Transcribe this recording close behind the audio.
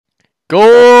Good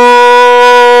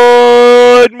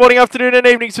morning, afternoon, and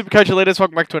evening, Supercoach Elites.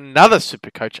 Welcome back to another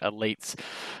Supercoach Elites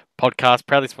podcast,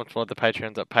 proudly sponsored by the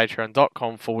Patreons at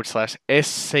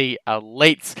patreon.com/SC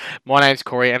Elites. My name's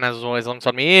Corey, and as always,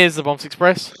 alongside me is the Bombs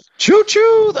Express. Choo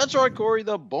choo! That's right, Corey.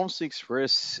 The Bombs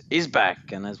Express is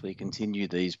back, and as we continue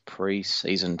these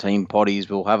pre-season team potties,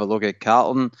 we'll have a look at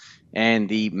Carlton and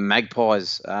the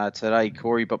Magpies today,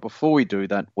 Corey. But before we do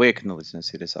that, where can the listeners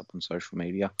hit us up on social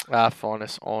media? Find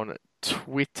us on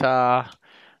Twitter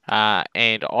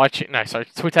and iTunes. No, sorry,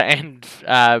 Twitter and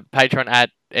Patreon at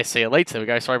SC Elites. There we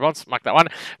go. Sorry, Bonds. Mark that one.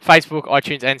 Facebook,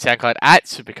 iTunes, and SoundCloud at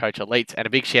Supercoach Elites. And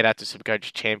a big shout out to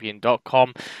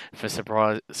supercoachchampion.com for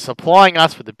supplying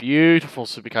us with a beautiful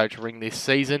Supercoach ring this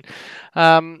season.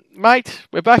 Mate,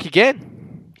 we're back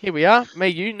again. Here we are. Me,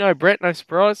 you, no Brett, no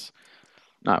surprise.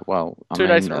 No, well, 2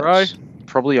 days in a row.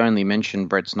 Probably only mention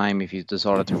Brett's name if he's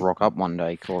decided to rock up one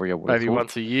day, Corey. Maybe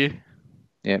once a year.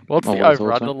 Yeah. What's the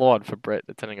over-under line for Brett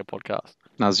attending a podcast?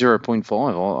 No,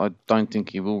 0.5. I don't think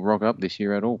he will rock up this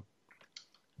year at all.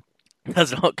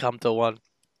 Does not come to one.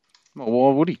 Well,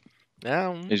 why would he?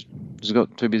 No. He's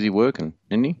got too busy working,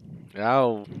 isn't he?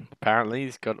 No, apparently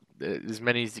he's got as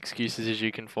many excuses as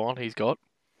you can find. He's got.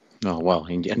 Oh, well,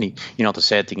 and you know, the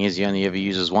sad thing is he only ever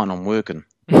uses one on working.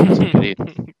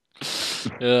 Protecting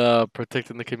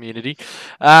the community.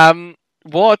 You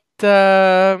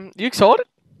excited,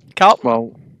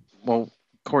 Carlton? Well,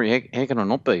 Corey, how can I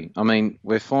not be? I mean,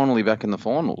 we're finally back in the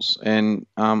finals, and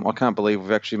I can't believe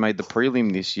we've actually made the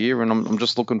prelim this year, and I'm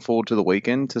just looking forward to the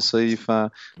weekend to see if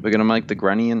we're going to make the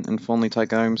granny and finally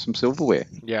take home some silverware.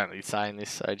 Yeah, you're saying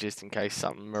this so just in case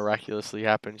something miraculously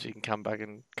happens, you can come back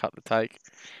and cut the take.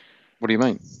 What do you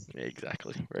mean? Yeah,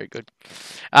 exactly. Very good.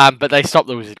 But they stopped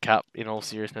the Wizard Cup, in all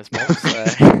seriousness, Bob,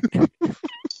 so...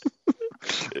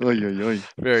 Very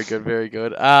good, very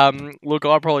good. Look,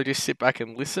 I'll probably just sit back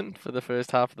and listen for the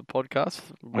first half of the podcast.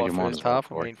 By first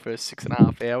half, I mean first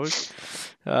 6.5 hours.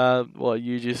 While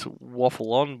you just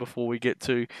waffle on before we get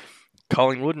to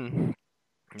Collingwood, and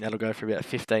that'll go for about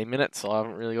 15 minutes. I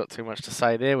haven't really got too much to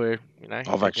say there.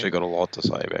 I've actually got a lot to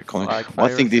say about Collingwood. I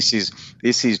think this is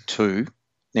two.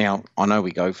 Now, I know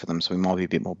we go for them, so we might be a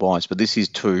bit more biased, but this is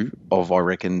two of, I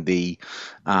reckon, the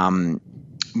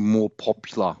more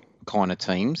popular kind of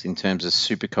teams in terms of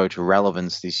Supercoach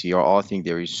relevance this year. I think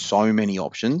there is so many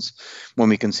options when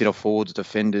we consider forwards,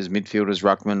 defenders, midfielders,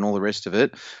 ruckman, and all the rest of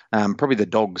it. Probably the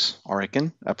Dogs, I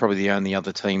reckon, are probably the only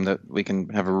other team that we can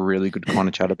have a really good kind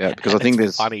of chat about, because I think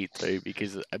there's funny too,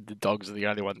 because the Dogs are the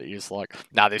only one that you're just like,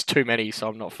 there's too many, so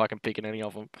I'm not fucking picking any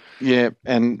of them. Yeah,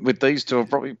 and with these two, I'm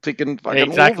probably picking fucking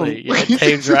exactly. all of them. Yeah,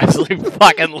 teams are absolutely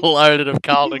fucking loaded of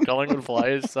Carlton and Collingwood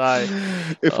players. So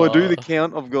if I do the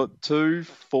count, I've got 2,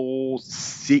 4,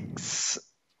 6.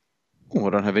 Oh, I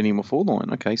don't have any more forward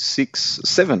line. Okay, 6,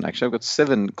 7. Actually, I've got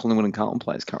 7 Collingwood and Carlton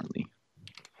players currently.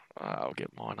 I'll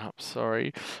get mine up.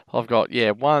 Sorry, I've got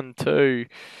 1, 2.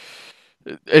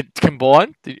 It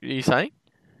combined. Are you saying?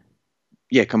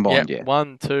 Yeah, combined. Yeah.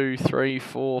 1, 2, 3,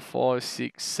 4, 5,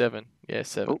 6, 7. Yeah,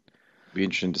 7. Oh, be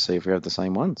interesting to see if we have the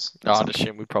same ones. I'd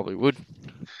assume we probably would.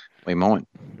 We might.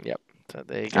 Yep. So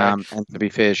there you go. And to be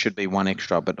fair, should be one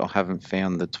extra, but I haven't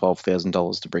found the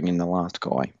 $12,000 to bring in the last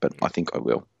guy. But I think I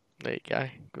will. There you go.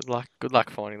 Good luck. Good luck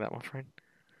finding that, my friend.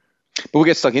 But we'll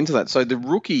get stuck into that. So the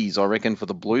rookies, I reckon, for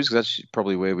the Blues, because that's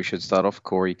probably where we should start off,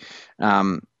 Corey.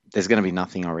 There's going to be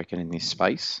nothing, I reckon, in this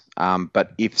space.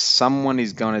 But if someone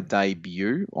is going to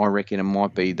debut, I reckon it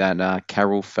might be that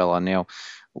Carroll fella. Now,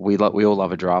 we all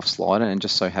love a draft slider, and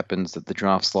just so happens that the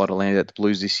draft slider landed at the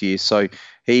Blues this year. So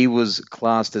he was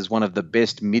classed as one of the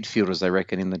best midfielders, they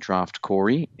reckon, in the draft,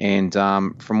 Corey. And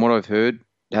from what I've heard,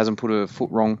 hasn't put a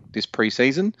foot wrong this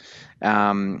preseason.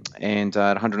 And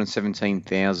at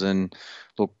 117,000,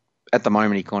 look, at the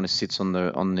moment he kind of sits on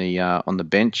the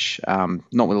bench,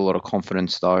 not with a lot of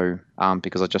confidence though,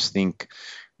 because I just think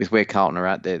with where Carlton are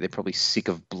at, they're probably sick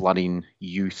of blooding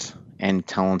youth and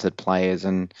talented players,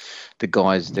 and the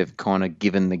guys they've kind of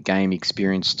given the game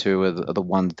experience to are the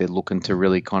ones they're looking to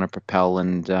really kind of propel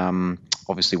and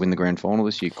obviously win the grand final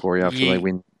this year, Corey, after they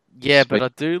win. Yeah, but I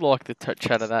do like the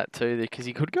chat of that too, because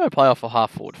he could go play off a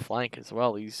half-forward flank as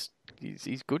well. He's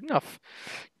good enough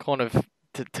kind of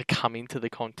to come into the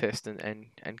contest and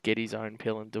get his own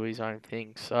pill and do his own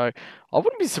thing. So I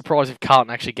wouldn't be surprised if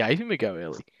Carlton actually gave him a go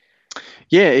early.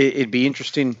 Yeah, it'd be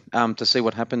interesting to see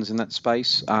what happens in that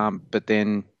space. But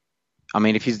then, I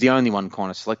mean, if he's the only one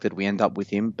kind of selected, we end up with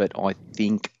him. But I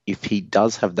think if he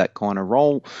does have that kind of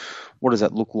role, what does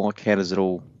that look like? How does it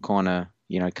all kind of,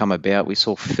 come about. We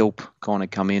saw Philp kind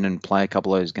of come in and play a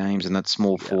couple of those games in that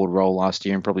small Yeah. forward role last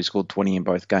year and probably scored 20 in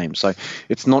both games. So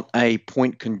it's not a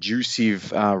point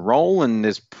conducive role, and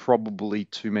there's probably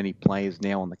too many players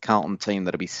now on the Carlton team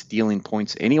that'll be stealing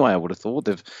points anyway. I would have thought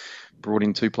they've brought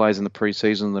in 2 players in the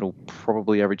preseason that'll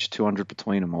probably average 200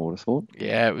 between them. I would have thought.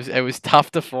 Yeah, it was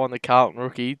tough to find the Carlton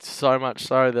rookie, so much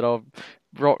so that I've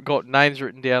got names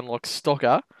written down like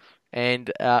Stocker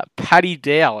and Paddy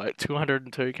Dow at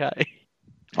 202k.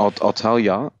 I'll tell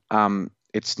you,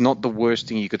 it's not the worst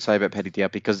thing you could say about Paddy Dow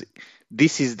because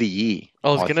this is the year. I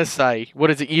was I gonna think. say, what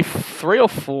is it, year 3 or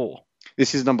 4?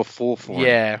 This is number 4 for him.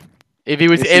 Yeah. If he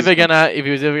was This is ever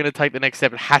gonna take the next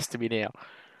step, it has to be now.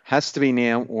 has to be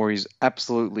now, or he's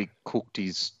absolutely cooked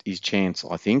his chance.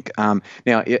 I think. Now,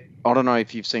 I don't know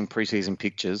if you've seen preseason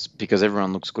pictures because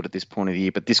everyone looks good at this point of the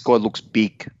year, but this guy looks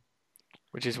big.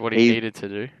 Which is what he He needed to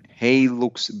do. he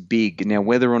looks big. Now,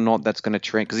 whether or not that's going to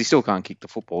trend, because he still can't kick the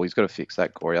football, he's got to fix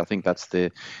that, Corey. I think that's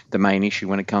the main issue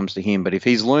when it comes to him. But if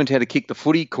he's learned how to kick the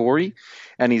footy, Corey,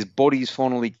 and his body's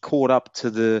finally caught up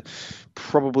to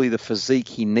probably the physique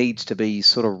he needs to be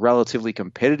sort of relatively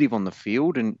competitive on the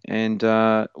field, and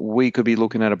we could be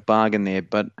looking at a bargain there.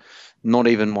 But not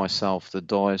even myself, the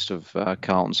diest of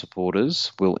Carlton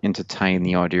supporters, will entertain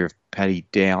the idea of Paddy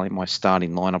Dow in my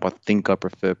starting lineup. I think I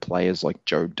prefer players like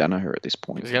Joe Danaher at this I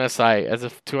point. was gonna say, as a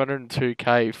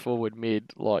 202k forward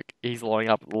mid, like he's lining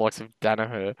up with the likes of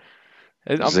Danaher.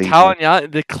 And I'm Zebo. telling you,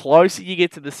 the closer you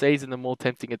get to the season, the more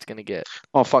tempting it's gonna get.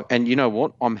 Oh fuck! And you know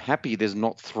what? I'm happy there's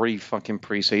not 3 fucking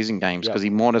preseason games Yep. because he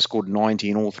might have scored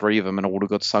 90 in all 3 of them, and I would have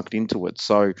got sucked into it.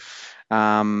 So,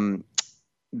 um,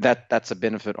 that's a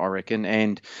benefit, I reckon.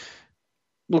 And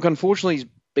look, unfortunately, he's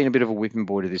been a bit of a whipping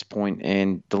boy to this point,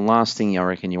 and the last thing I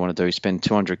reckon you want to do is spend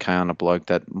 200k on a bloke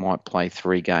that might play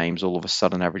 3 games, all of a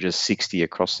sudden averages 60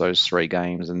 across those 3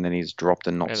 games, and then he's dropped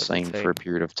and not Out of the seen for a team.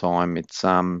 period of time.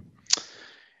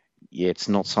 It's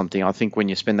not something. I think when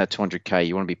you spend that 200k,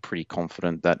 you want to be pretty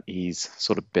confident that he's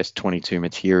sort of best 22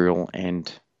 material, and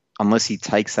unless he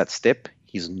takes that step,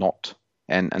 he's not.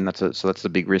 And that's a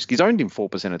big risk. He's owned in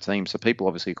 4% of teams, so people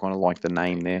obviously kind of like the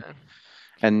name there. Yeah.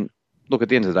 And look, at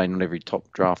the end of the day, not every top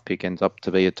draft pick ends up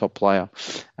to be a top player,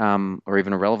 or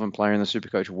even a relevant player in the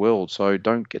Supercoach world. So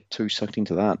don't get too sucked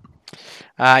into that.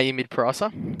 Your mid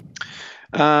pricer.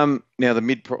 Now the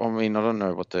mid. I mean, I don't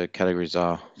know what the categories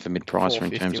are for mid pricer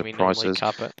in 450 terms of we normally prices.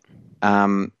 cup it.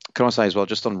 Can I say as well,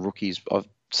 just on rookies, I've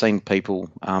seen people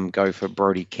go for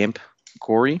Brody Kemp,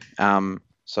 Corey.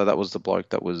 So that was the bloke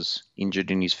that was injured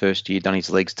in his first year, done his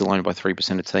leg, still owned by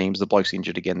 3% of teams. The bloke's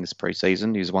injured again this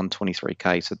preseason. He was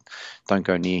 123k, so don't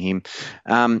go near him.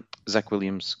 Zach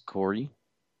Williams, Corey.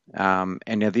 And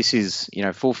now this is,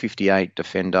 458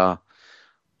 defender.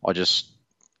 I just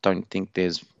don't think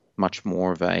there's much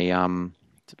more of a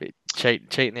It's a bit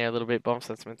cheating there a little bit, Bombs.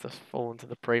 That's meant to fall into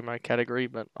the primo category,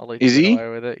 but I'll let Is you get he? away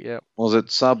with it. Yeah. Was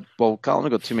it sub? Well, Carlton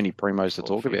got too many primos to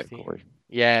talk about, 450. Corey.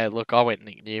 Yeah, look, I went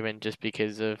Nick Newman just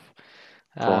because of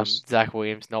Price. Zach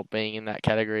Williams not being in that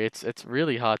category. It's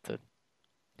really hard to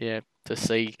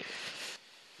see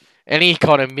any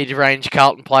kind of mid-range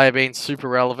Carlton player being super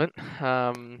relevant.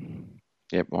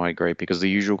 Yep, I agree because the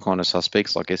usual kind of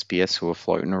suspects like SBS who are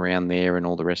floating around there and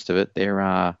all the rest of it,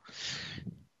 I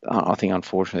think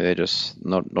unfortunately they're just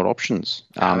not options.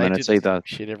 They And do it's the either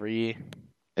same shit every year.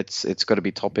 it's got to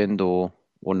be top end or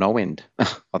no end.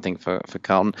 I think for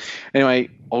Carlton. Anyway,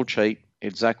 I'll cheat.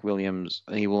 It's Zach Williams.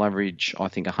 He will average, I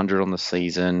think, 100 on the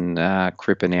season.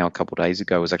 Cripper now a couple of days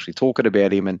ago was actually talking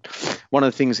about him, and one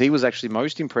of the things he was actually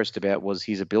most impressed about was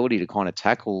his ability to kind of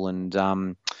tackle and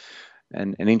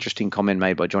an interesting comment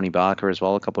made by Johnny Barker as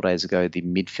well a couple of days ago. The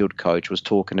midfield coach was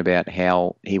talking about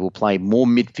how he will play more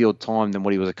midfield time than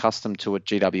what he was accustomed to at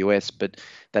GWS, but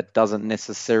that doesn't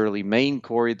necessarily mean,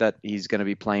 Corey, that he's going to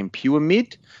be playing pure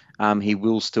mid. He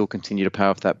will still continue to play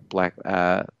off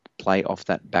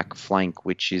that back flank,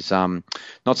 which is not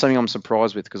something I'm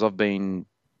surprised with because I've been,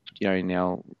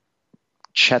 now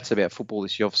chats about football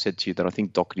this year. I've said to you that I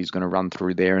think Doherty's going to run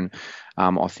through there, and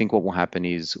I think what will happen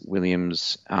is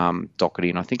Williams, Doherty,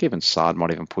 and I think even Sard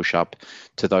might even push up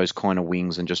to those kind of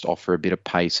wings and just offer a bit of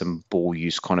pace and ball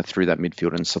use kind of through that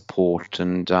midfield and support,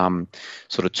 and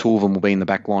sort of 2 of them will be in the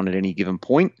back line at any given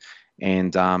point.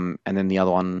 And then the other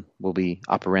one will be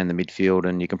up around the midfield,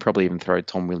 and you can probably even throw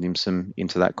Tom Williamson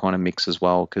into that kind of mix as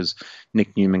well, because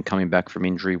Nick Newman coming back from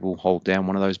injury will hold down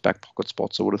one of those back pocket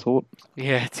spots, I would have thought.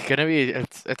 Yeah,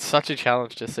 it's such a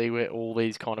challenge to see where all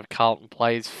these kind of Carlton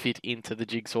players fit into the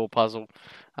jigsaw puzzle,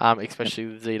 especially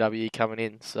with ZW coming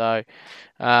in. So,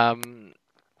 yeah,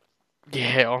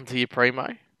 onto your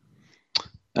primo.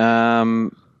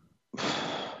 Um,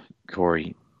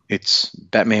 Corey, It's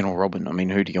Batman or Robin. I mean,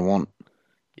 who do you want?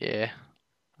 Yeah.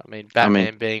 I mean, I mean,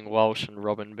 Batman being Walsh and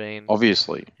Robin being,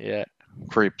 obviously, yeah.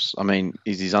 Cripps. I mean,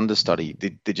 is his understudy.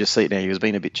 Did you see it now? He was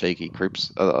being a bit cheeky,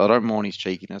 Cripps. I don't mind his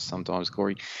cheekiness sometimes,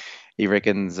 Corey. He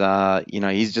reckons,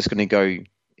 he's just going to go.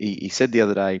 He said the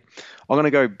other day, I'm going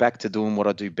to go back to doing what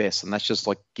I do best, and that's just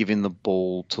like giving the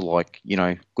ball to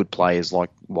good players like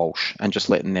Walsh and just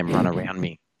letting them run around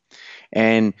me.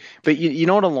 But you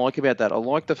know what I like about that? I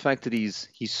like the fact that his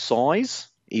size.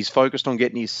 He's focused on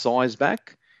getting his size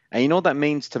back, and you know what that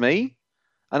means to me?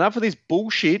 Enough of this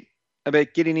bullshit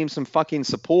about getting him some fucking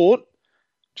support.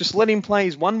 Just let him play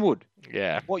his one wood.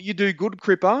 Yeah. What you do good,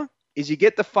 Cripper, is you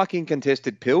get the fucking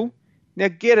contested pill. Now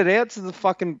get it out to the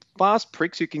fucking fast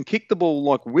pricks who can kick the ball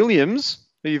like Williams,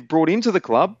 who you've brought into the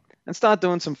club, and start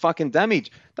doing some fucking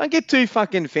damage. Don't get too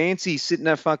fucking fancy sitting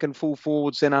there fucking full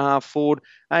forward, centre half forward.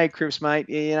 Hey, Crips, mate,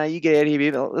 you get out of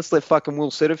here. Let's let fucking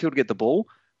Will Setterfield get the ball.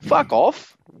 Fuck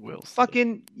off. Will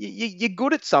Fucking, you're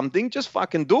good at something. Just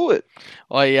fucking do it.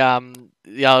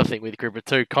 The other thing with Gripper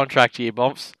too, contract year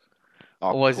bumps. Oh,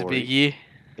 Always Corey, a big year.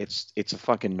 it's a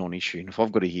fucking non-issue. And if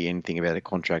I've got to hear anything about a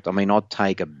contract, I mean, I'd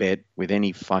take a bet with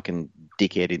any fucking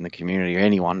dickhead in the community or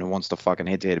anyone who wants to fucking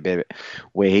head-to-head bet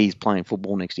where he's playing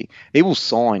football next year. He will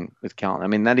sign with Carlton. I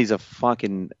mean, that is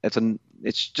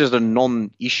it's just a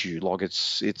non-issue. Like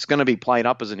it's going to be played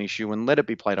up as an issue, and let it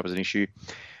be played up as an issue.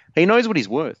 He knows what he's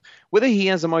worth. Whether he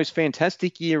has the most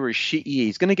fantastic year or a shit year,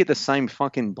 he's going to get the same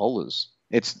fucking dollars.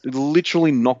 It's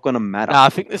literally not going to matter. No, I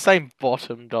think the same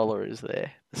bottom dollar is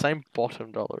there. The same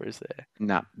bottom dollar is there.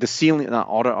 No, the ceiling. No,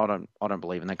 I don't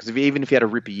believe in that. Because even if you had a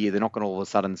rip a year, they're not going to all of a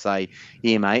sudden say,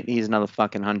 "Yeah, mate, here's another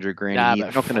fucking $100,000 a year."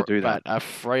 They're not going to do that. But a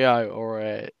Freo or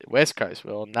a West Coast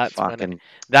will, and Fucking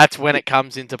that's when it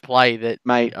comes into play. That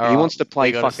mate, all he right, wants to play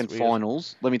we gotta- fucking we gotta-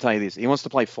 finals. Let me tell you this: he wants to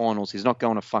play finals. He's not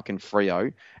going to fucking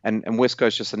Frio. And West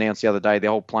Coast just announced the other day their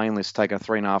whole playing list take a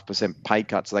 3.5% pay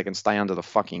cut so they can stay under the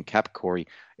fucking cap. Corey,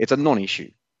 it's a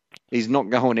non-issue. He's not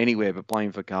going anywhere but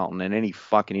playing for Carlton, and any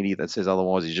fucking idiot that says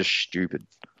otherwise is just stupid.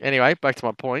 Anyway, back to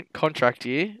my point. Contract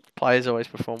year, players always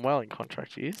perform well in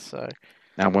contract years. So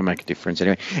That won't make a difference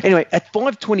anyway. Anyway, at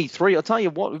 5:23, I'll tell you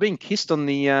what, we've been kissed on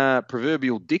the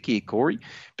proverbial dick here, Corey,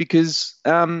 because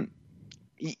how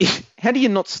do you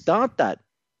not start that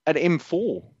at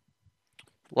M4?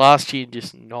 last year,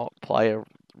 just not play a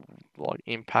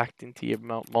impact into your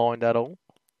mind at all.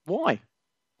 Why?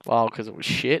 Well, because it was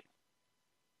shit.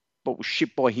 But was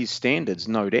shit by his standards,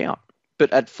 no doubt.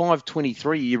 But at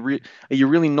 5:23, are you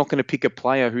really not going to pick a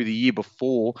player who the year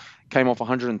before came off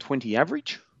 120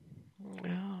 average?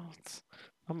 Well, it's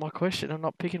not my question. I'm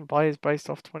not picking players based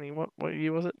off 20. What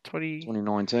year was it?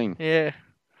 2019. Yeah.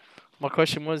 My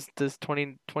question was, does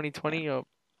 2020 or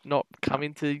not come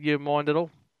into your mind at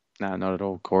all? No, not at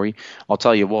all, Corey. I'll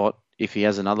tell you what, if he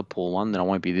has another poor one, then I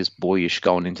won't be this boyish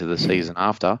going into the season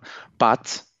after.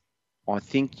 But I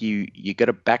think you got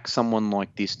to back someone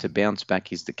like this to bounce back.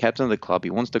 He's the captain of the club.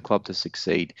 He wants the club to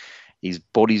succeed. His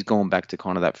body's gone back to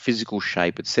kind of that physical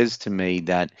shape. It says to me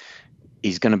that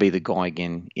he's going to be the guy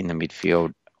again in the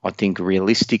midfield. I think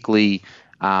realistically,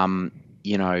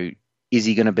 is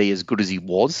he going to be as good as he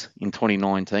was in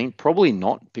 2019? Probably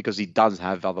not, because he does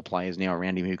have other players now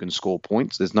around him who can score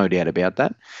points. There's no doubt about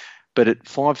that. But at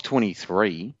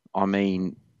 5:23, I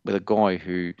mean, with a guy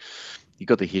who you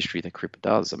got the history that Cripper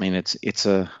does. I mean, it's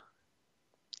a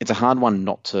hard one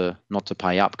not to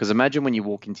pay up, because imagine when you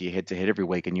walk into your head-to-head every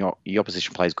week and your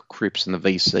opposition player's got Cripps and the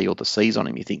VC or the C's on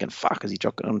him, you're thinking, fuck, is he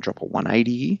going to drop a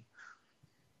 180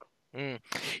 here?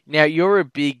 Now, you're a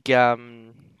big...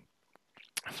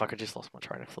 Fuck, I just lost my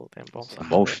train of thought then, Bob.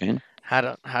 Walsh fan. Had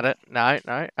it. No.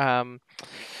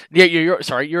 Yeah,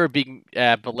 you're a big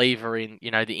believer in,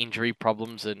 the injury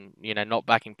problems and, not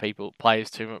backing players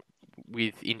too much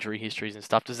with injury histories and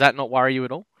stuff. Does that not worry you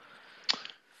at all?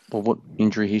 Well, what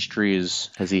injury history has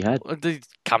he had? He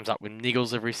comes up with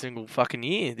niggles every single fucking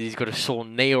year. He's got a sore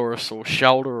knee or a sore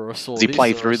shoulder or a sore... Does he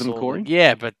play through them, Corey?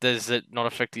 Yeah, but does it not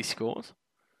affect his scores?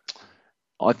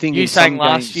 I think you saying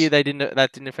last year that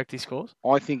didn't affect his scores?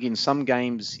 I think in some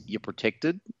games you're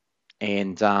protected,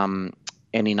 and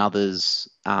in others,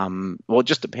 well, it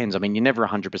just depends. I mean, you're never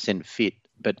 100% fit,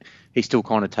 but he still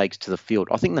kind of takes to the field.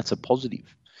 I think that's a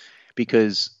positive,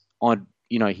 because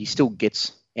he still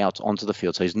gets out onto the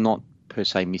field, so he's not per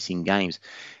se missing games.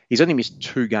 He's only missed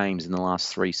 2 games in the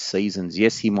last 3 seasons.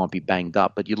 Yes, he might be banged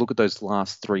up, but you look at those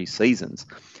last 3 seasons,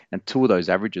 and 2 of those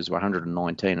averages were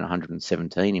 119 and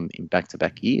 117 in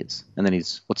back-to-back years. And then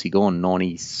what's he gone,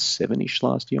 97-ish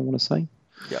last year, I want to say?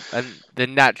 Yeah, and the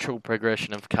natural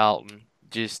progression of Carlton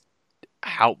just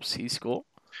helps his score.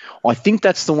 I think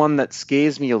that's the one that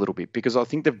scares me a little bit because I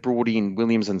think they've brought in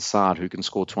Williams and Sard who can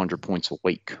score 200 points a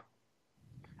week.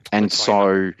 And Between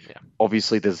them. so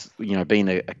obviously there's, being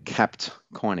a capped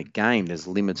kind of game, there's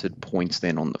limited points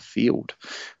then on the field.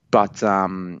 But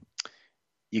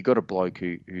you got a bloke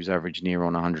who's averaged near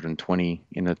on 120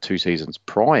 in the 2 seasons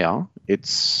prior.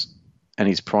 And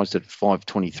he's priced at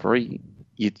 523.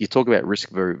 You talk about risk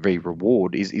v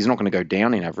reward. He's not going to go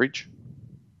down in average.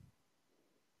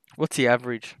 What's the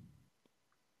average?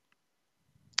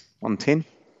 110.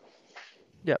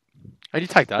 Yep. How do you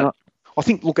take that? I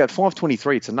think, look, at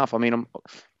 523, it's enough. I mean,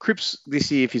 Cripps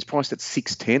this year, if he's priced at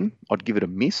 610, I'd give it a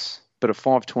miss. But at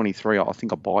 523, I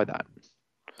think I'll buy that.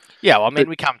 Yeah, well, I mean,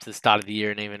 we come to the start of the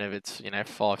year, and even if it's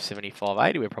 570,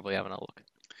 580, we're probably having a look.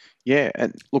 Yeah,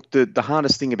 and look, the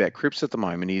hardest thing about Cripps at the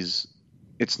moment is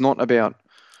it's not about.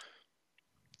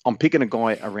 I'm picking a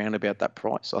guy around about that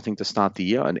price. I think to start the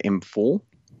year, an M4,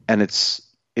 and it's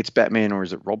Batman or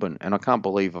is it Robin? And I can't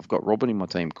believe I've got Robin in my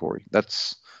team, Corey.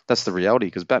 That's the reality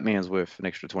because Batman's worth an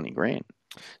extra 20 grand.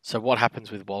 So what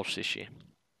happens with Walsh this year?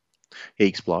 He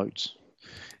explodes.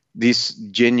 This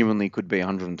genuinely could be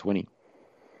 120.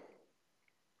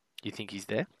 You think he's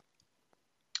there?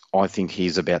 I think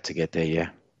he's about to get there, yeah.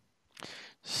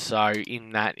 So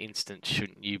in that instance,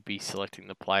 shouldn't you be selecting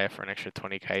the player for an extra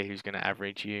 20k who's going to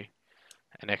average you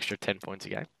an extra 10 points a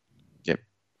game? Yep.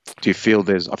 Do you feel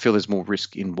I feel there's more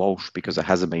risk in Walsh because it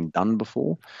hasn't been done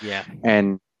before? Yeah.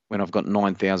 And when I've got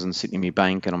 9,000 sitting in my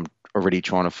bank and I'm already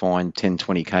trying to find 10,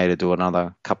 20k to do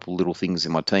another couple little things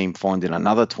in my team, finding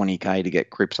another 20k to get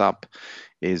Cripps up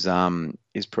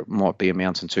might be a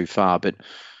mountain too far. But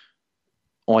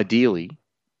ideally,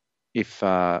 if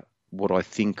what I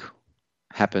think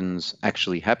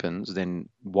actually happens, then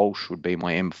Walsh would be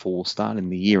my M4 start in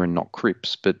the year and not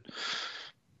Cripps. But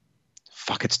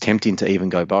fuck, it's tempting to even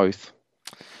go both.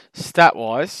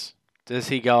 Stat-wise, does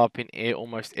he go up in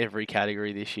almost every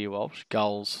category this year, Walsh?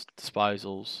 Goals,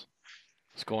 disposals,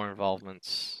 score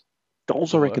involvements?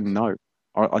 Goals, I reckon, no.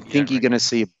 I think you're going to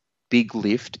see a big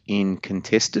lift in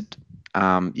contested.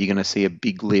 You're going to see a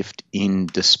big lift in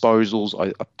disposals.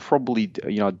 I probably,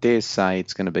 I dare say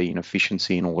it's going to be in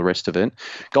efficiency and all the rest of it.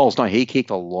 Goals, no, he kicked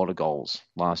a lot of goals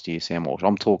last year, Sam Walsh.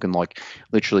 I'm talking like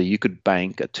literally you could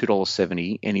bank at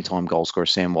 $2.70 anytime goal scorer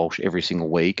Sam Walsh every single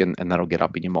week, and that'll get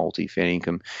up in your multi-fan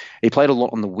income. He played a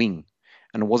lot on the wing,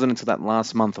 and it wasn't until that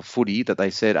last month of footy that they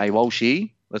said, hey,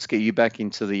 Walshy, let's get you back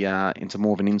into into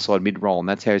more of an inside mid role. And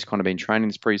that's how he's kind of been training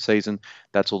this preseason.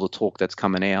 That's all the talk that's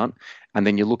coming out. And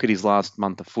then you look at his last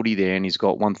month of footy there, and he's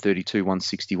got 132,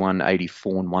 161,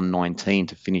 84, and 119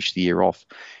 to finish the year off.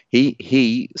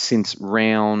 He since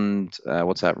round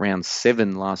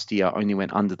 7 last year, only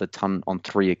went under the ton on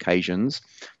 3 occasions.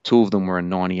 2 of them were a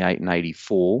 98 and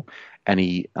 84, and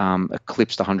he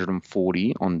eclipsed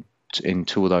 140 in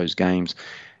 2 of those games.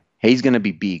 He's going to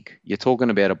be big. You're talking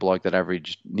about a bloke that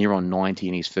averaged near on 90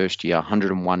 in his first year,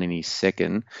 101 in his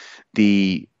second.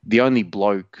 The only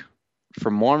bloke,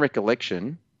 from my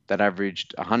recollection, that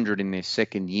averaged 100 in their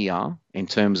second year in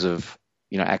terms of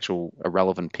actual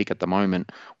irrelevant pick at the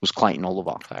moment was Clayton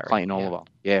Oliver. Oliver,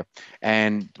 yeah.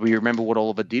 And we remember what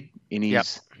Oliver did in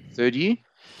his third year.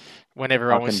 When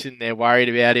everyone was sitting there worried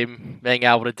about him being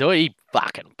able to do it, he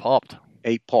fucking popped.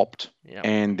 He popped. Yep.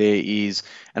 And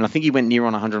I think he went near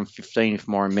on 115 if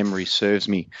my memory serves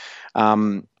me.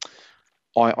 I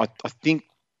think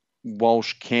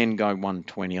Walsh can go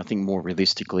 120. I think more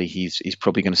realistically, he's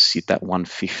probably going to sit that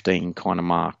 115 kind of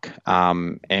mark.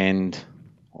 And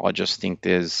I just think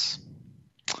there's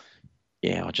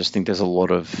a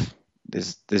lot of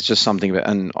there's just something about,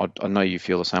 and I know you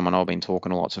feel the same. I know I've been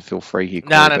talking a lot, so feel free here.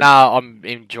 No. I'm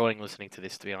enjoying listening to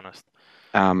this, to be honest.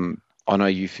 I know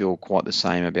you feel quite the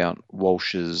same about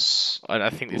Walsh's. I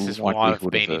think this is why I've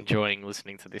been enjoying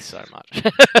listening to this so much.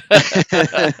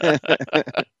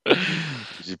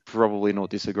 You're probably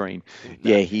not disagreeing.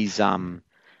 No. Yeah, he's going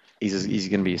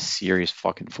to be a serious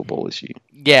fucking football this year.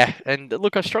 Yeah, and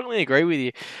look, I strongly agree with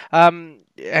you. And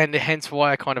hence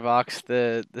why I kind of asked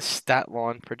the stat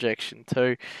line projection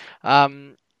too.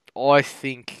 I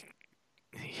think.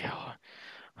 Yeah,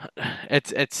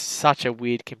 it's such a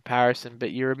weird comparison,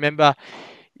 but you remember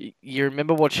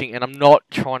watching, and I'm not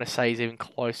trying to say he's even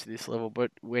close to this level, but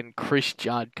when Chris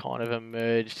Judd kind of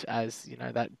emerged as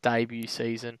that debut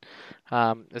season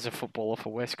as a footballer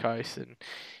for West Coast, and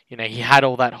he had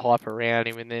all that hype around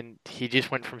him, and then he just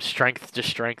went from strength to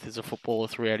strength as a footballer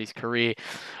throughout his career.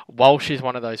 Walsh is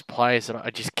one of those players that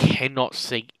I just cannot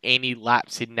see any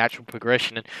lapse in natural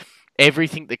progression, and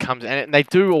everything that comes, and they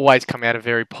do always come out of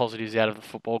very positives out of the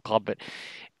football club, but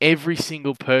every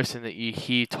single person that you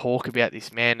hear talk about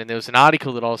this man, and there was an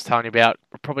article that I was telling you about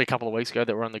probably a couple of weeks ago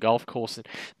that were on the golf course, and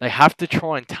they have to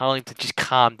try and tell him to just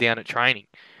calm down at training.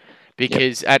 Yep.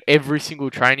 Because at every single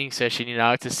training session,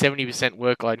 it's a 70%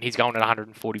 workload and he's going at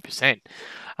 140%.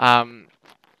 And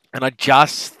I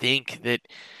just think that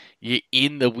you're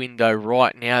in the window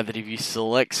right now that if you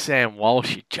select Sam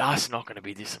Walsh, you're just not going to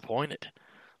be disappointed.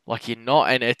 Like you're not,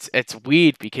 and it's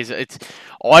weird because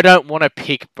I don't want to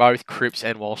pick both Cripps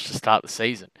and Walsh to start the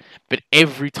season, but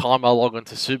every time I log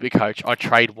onto Supercoach, I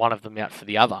trade one of them out for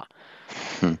the other.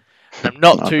 Hmm. I'm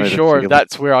not too sure if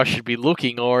that's where I should be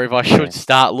looking or if I should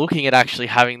start looking at actually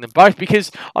having them both.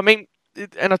 Because, I mean,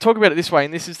 and I talk about it this way,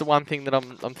 and this is the one thing that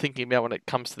I'm thinking about when it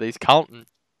comes to these Carlton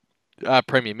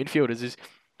premium midfielders is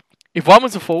if one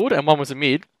was a forward and one was a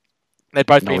mid, they'd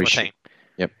both be in my team.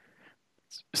 Yep.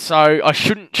 So I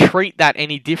shouldn't treat that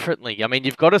any differently. I mean,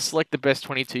 you've got to select the best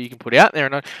 22 you can put out there,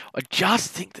 and I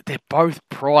just think that they're both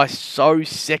priced so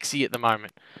sexy at the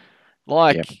moment.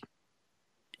 Like...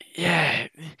 Yeah.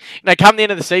 Come the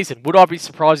end of the season, would I be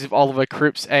surprised if Oliver,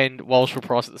 Cripps, and Walsh were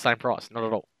priced at the same price? Not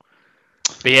at all.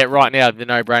 But yeah, right now the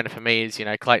no-brainer for me is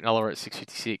Clayton Oliver at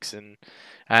 656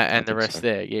 and the rest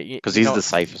there. Yeah, because he's the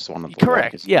safest one of the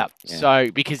correct. Yeah. So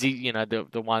because he,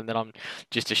 the one that I'm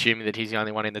just assuming that he's the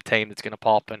only one in the team that's going to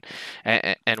pop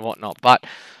and whatnot. But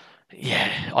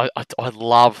yeah, I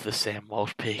love the Sam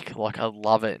Walsh pick. Like I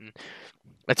love it, and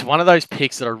it's one of those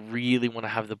picks that I really want to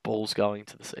have the balls going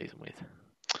into the season with.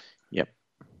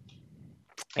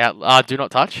 Yep. Do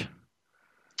not touch.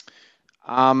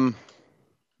 Oh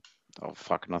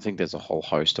fucking! I think there's a whole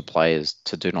host of players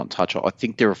to do not touch. I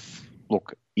think there are.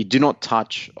 Look, you do not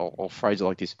touch. I'll phrase it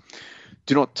like this: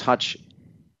 do not touch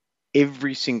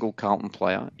every single Carlton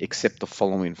player except the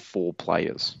following 4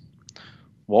 players: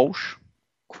 Walsh,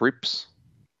 Cripps,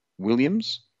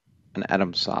 Williams, and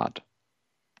Adam Saad.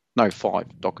 No,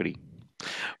 5. Doherty.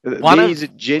 There's a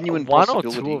genuine possibility.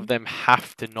 One or two of them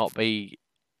have to not be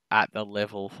at the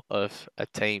level of a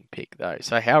team pick, though.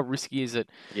 So how risky is it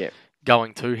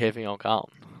going too heavy on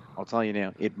Carlton? I'll tell you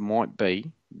now, it might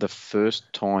be the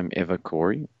first time ever,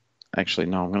 Corey. Actually,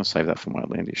 no, I'm going to save that for my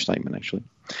outlandish statement, actually.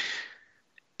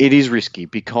 It is risky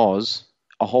because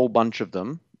a whole bunch of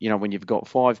them, when you've got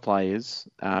 5 players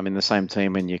in the same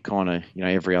team and you kind of,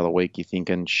 every other week you're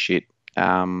thinking, shit,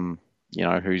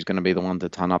 who's going to be the one to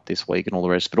turn up this week and all the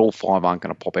rest. But all 5 aren't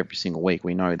going to pop every single week.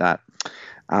 We know that.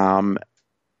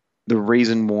 The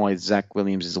reason why Zach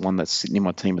Williams is the one that's sitting in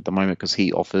my team at the moment because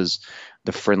he offers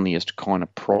the friendliest kind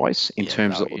of price in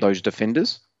terms of those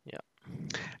defenders. Yeah.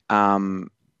 And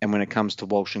when it comes to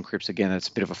Walsh and Cripps, again, it's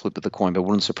a bit of a flip of the coin, but it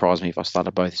wouldn't surprise me if I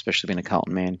started both, especially being a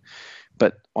Carlton man.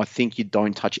 But I think you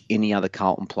don't touch any other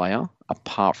Carlton player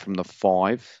apart from the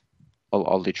 5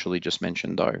 I'll literally just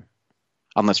mention, though.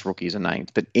 Unless rookies are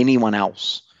named, but anyone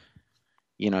else,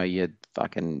 your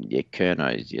fucking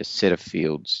Kernos, your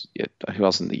Setterfields, who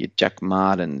else? Your Jack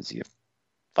Martins, your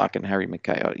fucking Harry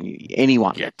McKay,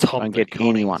 anyone. Yeah, Tom. Don't get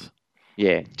anyone.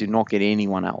 Yeah, do not get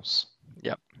anyone else.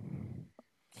 Yep.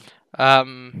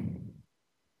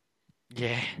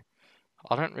 Yeah,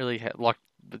 I don't really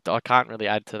I can't really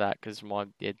add to that because my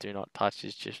do not touch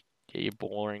is just your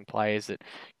boring players that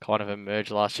kind of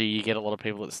emerged last year. You get a lot of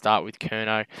people that start with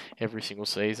Kerno every single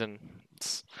season.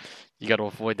 You got to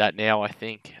avoid that now, I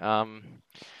think. I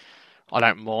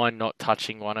don't mind not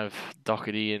touching one of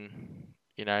Doherty and,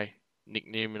 Nick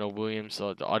Newman or Williams.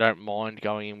 I don't mind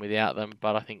going in without them,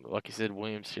 but I think, like you said,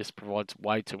 Williams just provides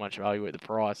way too much value at the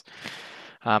price.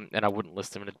 And I wouldn't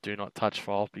list them in a do not touch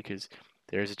file because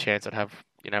there is a chance I'd have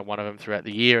one of them throughout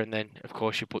the year, and then of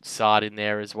course you put Saad in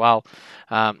there as well.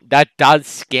 That does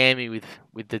scare me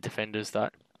with the defenders though.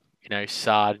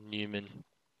 Saad, Newman,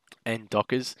 and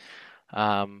Dockers.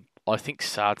 I think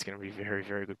Saad's going to be a very,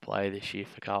 very good player this year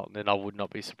for Carlton, and I would not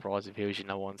be surprised if he was your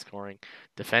number 1 scoring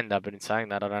defender. But in saying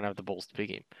that, I don't have the balls to pick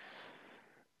him.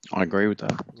 I agree with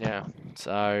that. Yeah.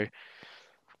 So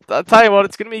I'll tell you what,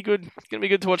 it's going to be good. It's going to be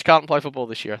good to watch Carlton play football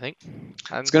this year, I think.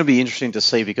 And it's going to be interesting to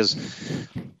see because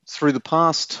through the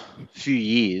past few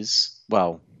years,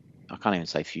 well, I can't even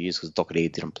say few years because Doherty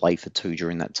didn't play for 2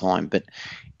 during that time, but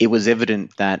it was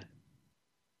evident that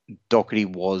Doherty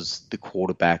was the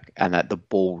quarterback and that the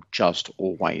ball just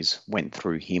always went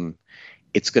through him.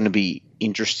 It's going to be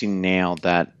interesting now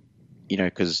that,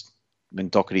 because when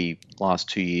Doherty last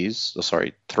 3 years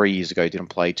ago didn't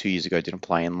play, 2 years ago didn't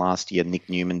play, and last year Nick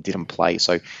Newman didn't play.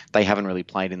 So they haven't really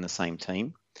played in the same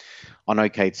team. I know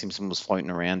Cade Simpson was floating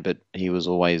around, but he was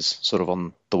always sort of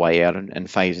on the way out and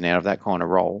phasing out of that kind of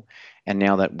role. And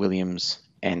now that Williams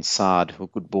and Saad, who are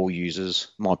good ball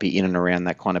users, might be in and around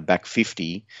that kind of back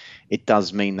 50, it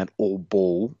does mean that all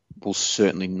ball will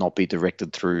certainly not be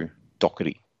directed through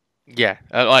Doherty. Yeah,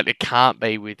 like it can't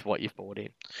be with what you've brought in.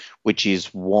 Which is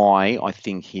why I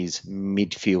think his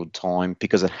midfield time,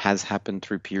 because it has happened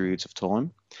through periods of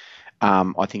time,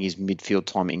 I think his midfield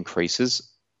time increases.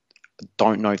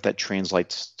 Don't know if that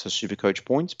translates to Supercoach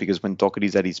points, because when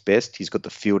Doherty's at his best, he's got the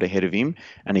field ahead of him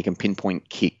and he can pinpoint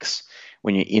kicks.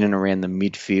 When you're in and around the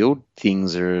midfield,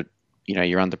 things are,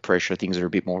 you're under pressure, things are a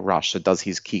bit more rushed. So does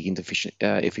his kicking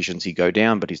efficiency go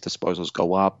down, but his disposals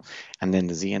go up? And then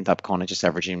does he end up kind of just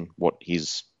averaging what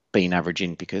he's been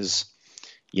averaging because,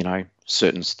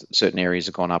 certain areas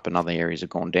have gone up and other areas have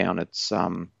gone down? It's,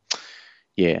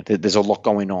 there's a lot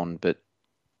going on, but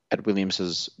at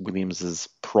Williams's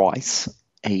price,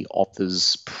 he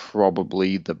offers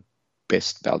probably the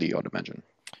best value, I'd imagine.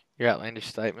 Your outlandish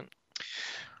statement.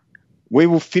 We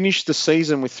will finish the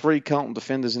season with 3 Carlton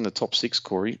defenders in the top 6,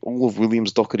 Corey. All of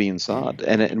Williams, Doherty, and Saad,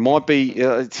 and it might be.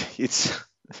 It's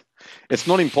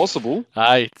not impossible.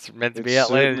 Hey, it's meant to be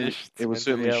outlandish. It will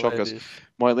certainly shock us.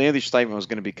 My outlandish statement was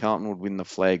going to be Carlton would win the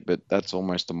flag, but that's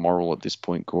almost a moral at this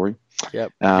point, Corey.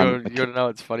 Yep. You want to know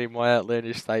what's funny? My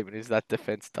outlandish statement is that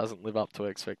defense doesn't live up to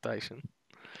expectation.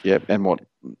 Yep, and what?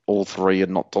 All 3 are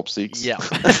not top 6? Yeah.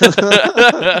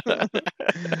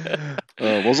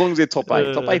 Well, as long as they're top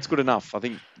 8. Top 8's good enough. I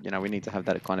think, we need to have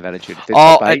that kind of attitude. If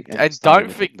top 8, and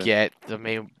don't forget,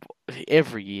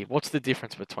 every year, what's the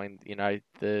difference between,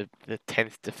 the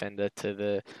 10th defender to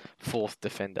the 4th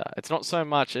defender? It's not so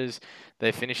much as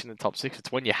they finish in the top 6,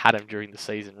 it's when you had them during the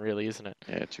season, really, isn't it?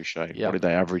 Yeah, touche. Yep. What did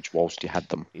they average whilst you had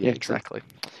them? Yeah, exactly.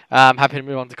 Happy to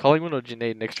move on to Collingwood, or do you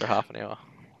need an extra half an hour?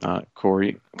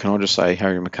 Corey, can I just say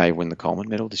Harry McKay win the Coleman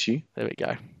medal this year? There we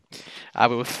go.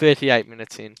 We were 38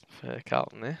 minutes in for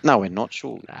Carlton there. No, we're not,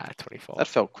 surely. Nah, 25. That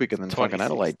felt quicker than fucking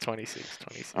Adelaide. 26.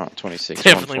 All right, 26.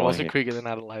 Definitely wasn't quicker than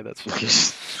Adelaide, that's for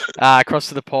sure. Across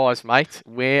to the Pies, mate.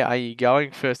 Where are you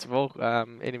going? First of all,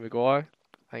 Eddie Maguire,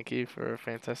 thank you for a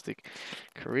fantastic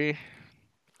career.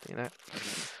 Don't let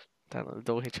the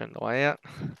door hit you on the way out.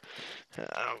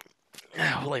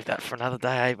 We'll leave that for another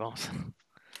day, boss?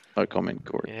 No comment,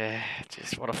 Corey. Yeah,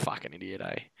 just what a fucking idiot,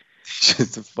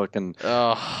 Just a fucking.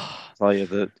 Oh. Tell you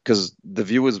that, because the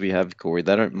viewers we have, Corey,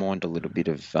 they don't mind a little bit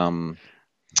of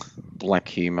black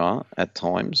humour at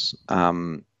times.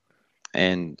 And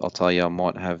I'll tell you, I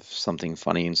might have something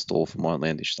funny in store for my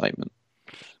outlandish statement.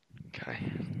 Okay.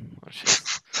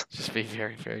 Just be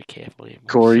very, very careful here,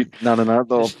 Corey. No.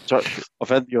 I've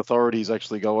had the authorities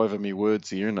actually go over me words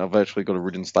here, and I've actually got a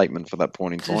written statement for that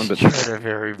point in time. But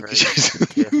very, very careful.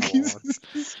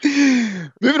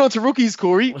 Moving on to rookies,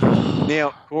 Corey.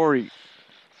 Now, Corey,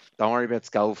 don't worry about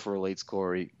Skull for elites,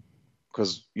 Corey,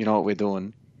 because you know what we're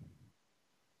doing.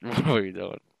 What are we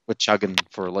doing? We're chugging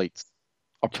for elites.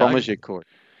 I promise you, Corey.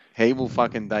 He will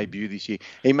fucking debut this year.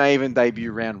 He may even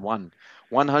debut round 1.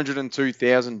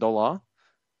 $102,000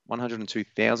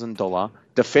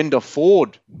 defender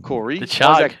Ford, Corey. The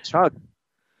Chug.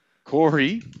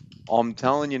 Corey, I'm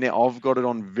telling you now, I've got it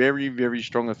on very, very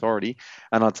strong authority.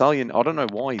 And I'll tell you, I don't know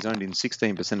why he's owned in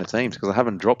 16% of teams, because I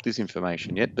haven't dropped this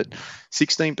information yet, but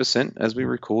 16% as we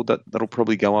record, that'll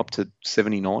probably go up to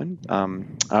 79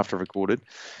 after recorded.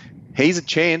 He's a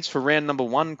chance for round number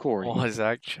 1, Corey.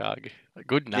 Isaac Chug. A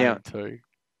good name too.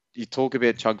 You talk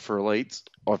about Chug for elites.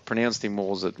 I've pronounced him,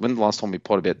 when the last time we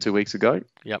potted about 2 weeks ago?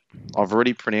 Yep. I've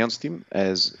already pronounced him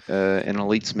as an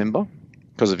elites member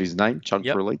because of his name, Chug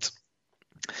for elites.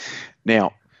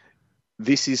 Now,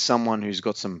 this is someone who's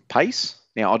got some pace.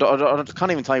 Now, I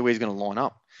can't even tell you where he's going to line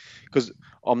up, because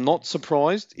I'm not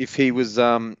surprised if he was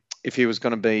going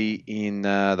to be in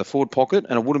the forward pocket,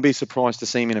 and I wouldn't be surprised to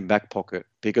see him in a back pocket,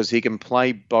 because he can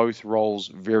play both roles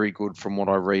very good from what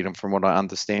I read and from what I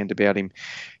understand about him.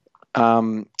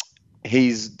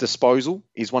 His disposal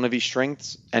is one of his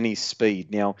strengths, and his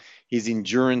speed. Now, his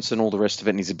endurance and all the rest of it,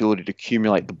 and his ability to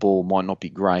accumulate the ball might not be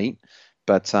great,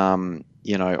 but I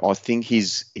think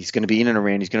he's going to be in and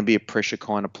around. He's going to be a pressure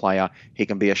kind of player. He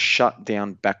can be a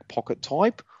shut-down back pocket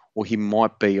type, or he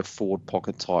might be a forward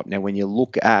pocket type. Now, when you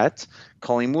look at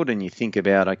Collingwood and you think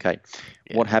about,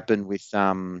 what happened with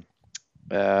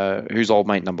who's old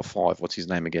mate number 5? What's his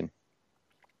name again?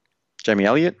 Jamie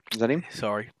Elliott, is that him?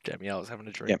 Sorry, Jamie Elliott's having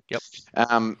a drink. Yep.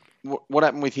 What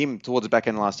happened with him towards the back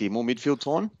end last year? More midfield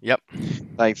time? Yep.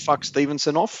 They fucked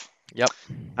Stevenson off. Yep.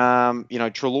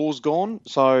 Treloar's gone,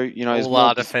 so all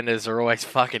our defenders are always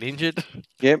fucking injured.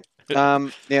 Yep. Now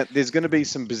there's going to be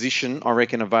some position, I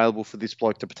reckon, available for this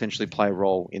bloke to potentially play a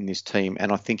role in this team,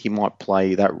 and I think he might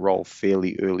play that role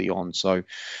fairly early on. So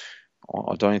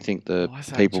I don't think the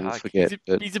people will forget.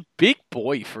 He's a big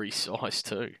boy for his size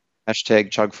too.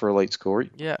 Hashtag chug for elites, Corey.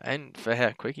 Yeah, and for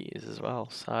how quick he is as well.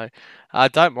 So I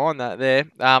don't mind that there.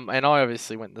 And I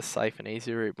obviously went the safe and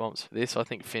easy route bombs for this. I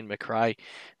think Finn McRae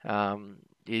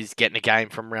is getting a game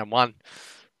from round one.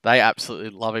 They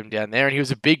absolutely love him down there, and he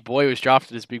was a big boy. He was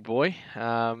drafted as big boy.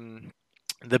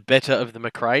 The better of the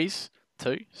McRaes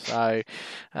too. So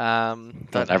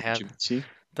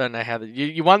don't know how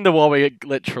you wonder why we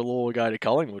let Treloar go to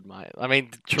Collingwood, mate. I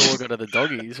mean, Treloar go to the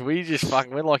doggies.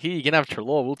 We're like, here, you can have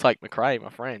Treloar. We'll take McRae, my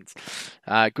friends.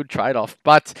 Good trade off.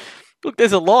 But look,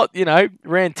 there's a lot,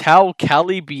 Rantel,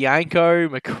 Kelly, Bianco,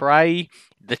 McRae,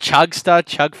 the Chugster,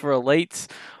 Chug for elites.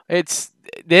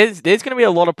 There's going to be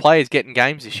a lot of players getting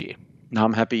games this year. No,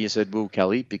 I'm happy you said Will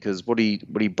Kelly, because would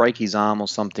he break his arm or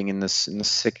something in the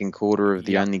second quarter of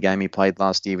the only game he played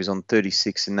last year? He was on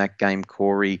 36 in that game,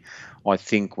 Corey. I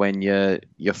think when your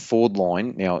forward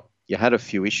line, now you had a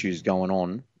few issues going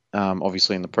on,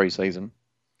 obviously in the preseason.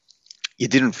 You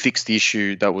didn't fix the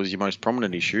issue that was your most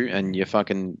prominent issue, and you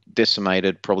fucking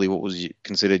decimated probably what was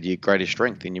considered your greatest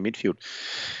strength in your midfield.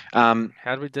 How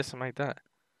did we decimate that?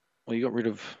 Well, you got rid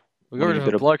of... We got rid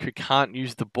of a bloke who can't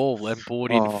use the ball and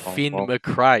brought in Finn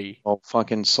McRae. Oh,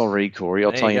 fucking sorry, Corey.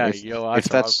 I'll tell you, if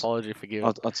that's... apology for giving.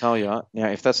 I'll tell you, now,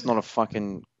 if that's not a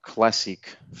fucking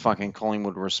classic fucking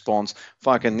Collingwood response,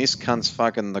 fucking this cunt's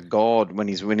fucking the god. When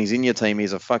he's in your team,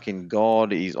 he's a fucking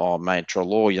god. He's, oh, mate,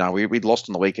 Treloar, we'd lost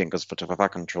on the weekend because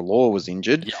fucking Treloar was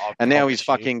injured. Yeah, and now he's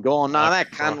fucking gone. No,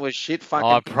 that cunt was shit. Fucking,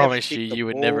 I promise you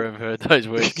would never have heard those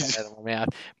words come out of my mouth.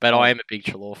 But I am a big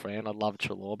Treloar fan. I love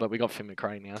Treloar, but we got Finn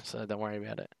McRae now, so don't worry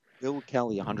about it. Will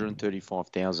Kelly,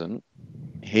 135,000.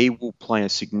 He will play a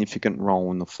significant role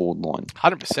in the forward line.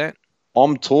 100%.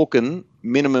 I'm talking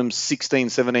minimum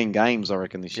 16, 17 games, I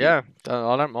reckon, this year. Yeah,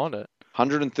 I don't mind it.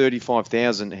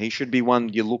 135,000. He should be one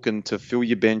you're looking to fill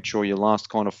your bench or your last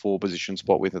kind of 4 position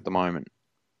spot with at the moment.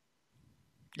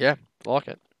 Yeah, like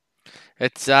it.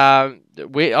 It's I'm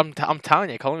telling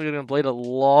you, Collingwood are going to bleed a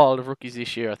lot of rookies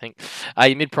this year, I think.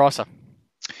 Your mid-pricer.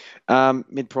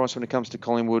 Mid-price when it comes to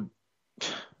Collingwood,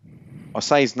 I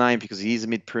say his name because he is a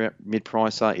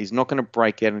mid-pricer. He's not going to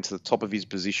break out into the top of his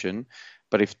position.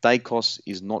 But if Daicos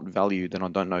is not valued, then I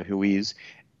don't know who is.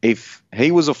 If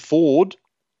he was a forward,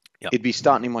 he'd be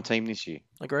starting in my team this year.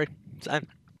 Agree. Same.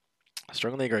 I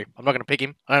strongly agree. I'm not going to pick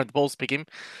him. I don't have the balls to pick him.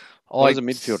 As a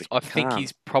midfielder, I think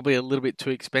he's probably a little bit too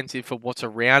expensive for what's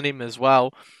around him as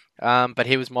well. But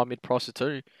he was my mid-pricer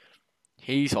too.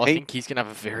 I think he's going to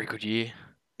have a very good year.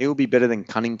 He'll be better than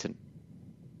Cunnington.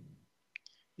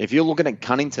 If you're looking at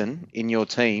Cunnington in your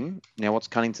team, now what's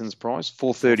Cunnington's price?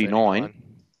 $439.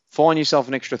 Find yourself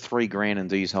an extra $3,000 and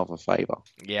do yourself a favour.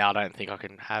 Yeah, I don't think I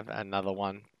can have another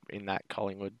one in that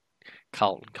Collingwood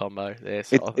Carlton combo there.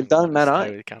 So it doesn't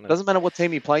matter. It doesn't matter what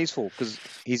team he plays for because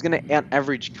he's going to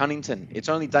out-average Cunnington. It's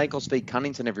only Daicos v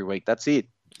Cunnington every week. That's it.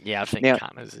 Yeah, I think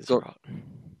Cunners is right.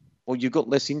 Well, you've got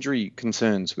less injury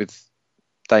concerns with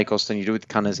Daicos than you do with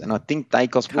Cunners, and I think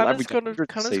Daicos will average.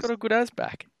 Cunners got a good as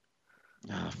back.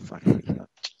 Oh, fuck.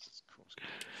 Jesus Christ.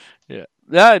 Yeah.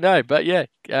 No, but yeah,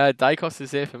 Daicos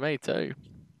is there for me too.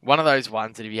 One of those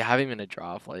ones that if you have him in a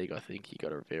draft league, I think you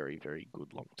got a very, very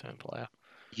good long-term player.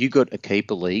 You got a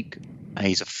keeper league, and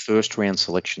he's a first-round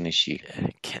selection this year. Yeah,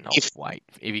 cannot wait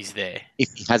if he's there.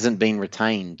 If he hasn't been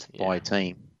retained by a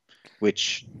team,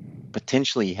 which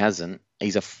potentially he hasn't,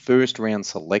 he's a first-round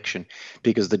selection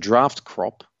because the draft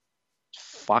crop is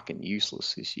fucking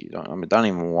useless this year. Don't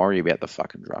even worry about the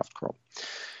fucking draft crop.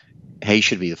 He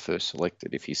should be the first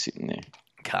selected if he's sitting there.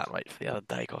 Can't wait for the other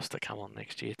Daicos to come on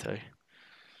next year too.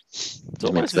 He's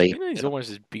almost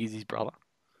as big as his brother.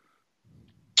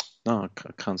 No,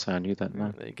 I can't say I knew that.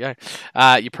 No. There you go.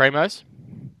 Your primos?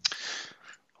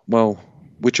 Well,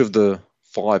 which of the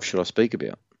 5 should I speak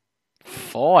about?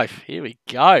 5. Here we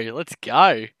go. Let's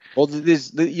go. Well,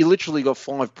 you literally got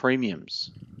 5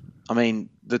 premiums. I mean,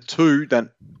 the 2 that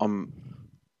I'm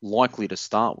likely to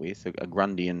start with are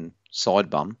Grundy and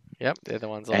Sidebum. Yep, they're the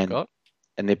ones I've got.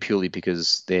 And they're purely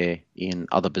because they're in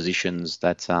other positions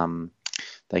that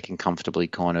they can comfortably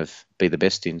kind of be the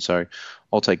best in. So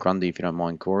I'll take Grundy if you don't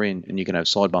mind, Corey, and you can have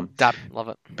Sidebum. Done. Love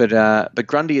it. But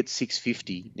Grundy at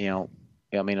 650 now.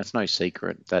 I mean, it's no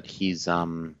secret that he's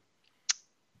what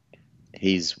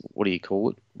do you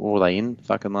call it? What were they in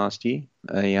fucking last year?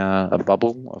 A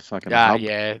bubble, a fucking hub.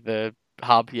 Yeah, the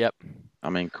hub. Yep. I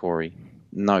mean, Corey,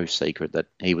 no secret that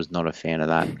he was not a fan of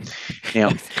that.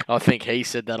 Now, I think he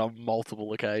said that on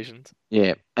multiple occasions.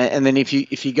 Yeah, and then if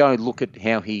you go look at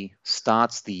how he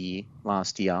starts the year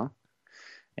last year,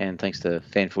 and thanks to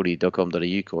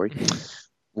fanfooty.com.au, Corey,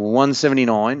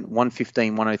 179,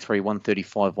 115, 103,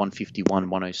 135, 151,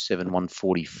 107,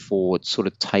 144. It sort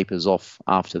of tapers off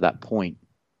after that point.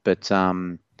 But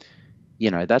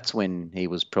that's when he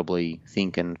was probably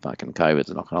thinking, fucking COVID's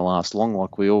not going to last long.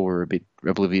 Like we all were a bit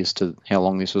oblivious to how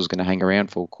long this was going to hang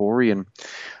around for, Corey. And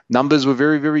numbers were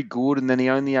very, very good. And then he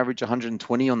only averaged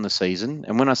 120 on the season.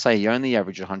 And when I say he only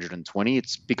averaged 120,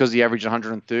 it's because he averaged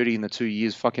 130 in the 2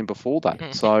 years fucking before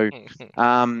that. So,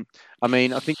 I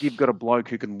think you've got a bloke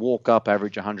who can walk up,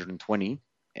 average 120.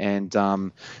 And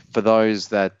for those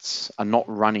that are not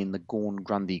running the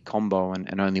Gawn-Grundy combo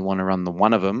and only want to run the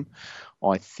one of them,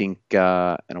 I think,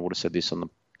 and I would have said this on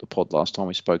the pod last time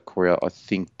we spoke, Corey, I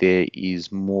think there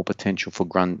is more potential for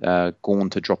Gawn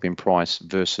to drop in price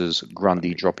versus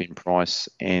Grundy drop in price.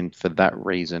 And for that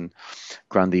reason,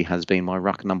 Grundy has been my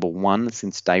ruck number one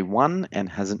since day one and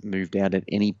hasn't moved out at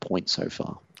any point so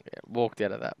far. Yeah, walked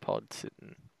out of that pod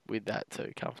sitting with that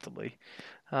too comfortably.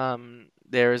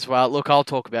 There as well. Look, I'll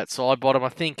talk about Sidebottom. I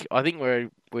think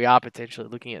we are potentially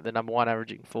looking at the number one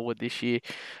averaging forward this year.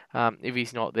 If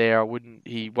he's not there,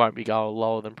 he won't be going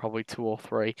lower than probably 2 or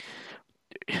 3.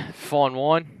 Fine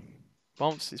wine.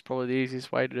 Bumps is probably the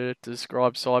easiest way to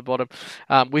describe Sidebottom.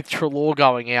 With Treloar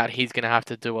going out, he's going to have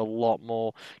to do a lot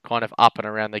more kind of up and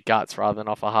around the guts rather than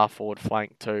off a half-forward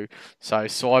flank too. So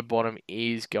Sidebottom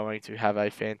is going to have a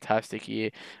fantastic year,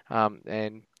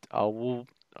 and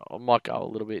I might go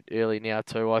a little bit early now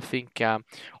too. I think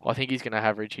he's going to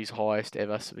average his highest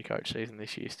ever Supercoach season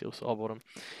this year, still Sidebottom,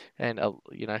 and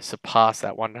surpass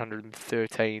that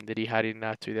 113 that he had in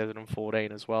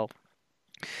 2014 as well.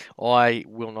 I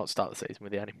will not start the season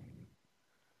without him.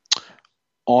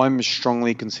 I'm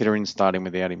strongly considering starting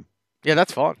without him. Yeah,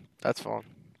 that's fine. That's fine,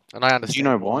 and I understand. Do you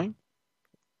know why?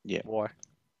 Yeah. Why?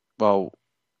 Well,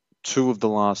 2 of the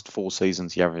last 4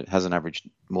 seasons he hasn't averaged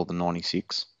more than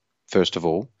 96. First of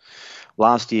all,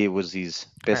 last year was his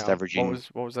best averaging.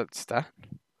 What was that stat?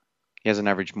 He hasn't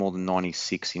averaged more than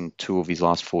 96 in 2 of his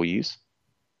last 4 years.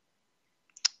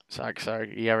 So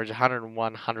he averaged 101,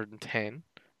 110,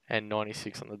 and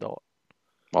 96 on the dot.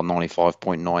 Well,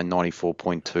 95.9,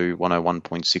 94.2,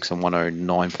 101.6, and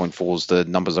 109.4 is the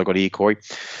numbers I got here, Corey.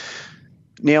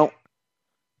 Now,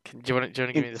 do you want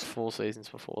to give me the 4 seasons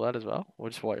before that as well, or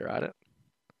just while you're at it?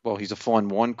 Well, he's a fine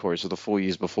wine, Corey, so the 4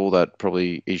 years before that,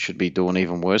 probably he should be doing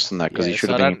even worse than that because he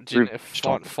should have been improved.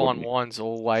 Fine wines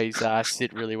always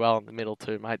sit really well in the middle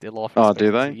too, mate. Their life expectancy. Oh,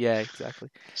 do they? Yeah,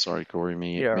 exactly. Sorry, Corey.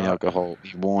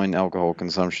 Wine alcohol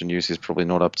consumption use is probably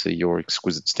not up to your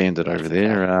exquisite standard over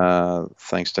there.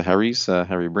 Thanks to Harry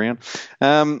Brown.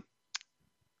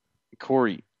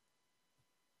 Corey,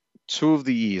 2 of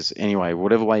the years, anyway,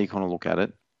 whatever way you kind of look at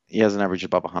it, he hasn't averaged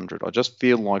above 100. I just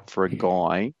feel like for a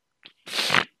guy.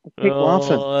 Keep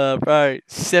laughing. Bro,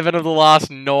 7 of the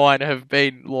last 9 have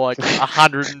been like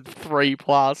 103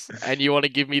 plus, and you want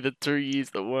to give me the 2 years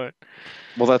that weren't.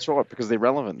 Well, that's right, because they're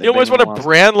relevant. You almost want a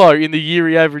Brownlow in the year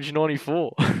he averaged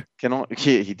 94. Yeah,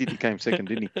 he did. He came second,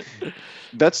 didn't he?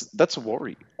 That's a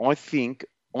worry. I think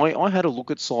I had a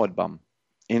look at Sidebum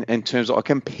in terms of I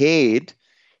compared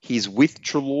his with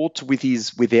Treloar to with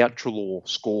his without Treloar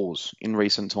scores in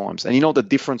recent times, and you know what the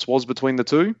difference was between the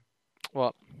two?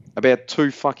 What? About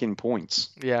 2 fucking points.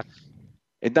 Yeah.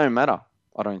 It don't matter,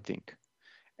 I don't think.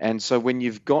 And so when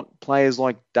you've got players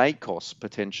like Dacos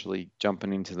potentially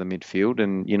jumping into the midfield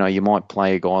and, you might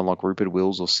play a guy like Rupert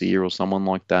Wills or Sear or someone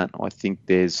like that, I think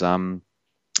there's I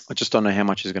just don't know how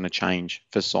much is going to change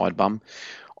for Sidebum.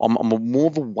 I'm more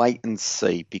of a wait and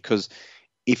see because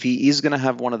if he is going to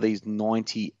have one of these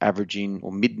 90 averaging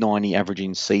or mid-90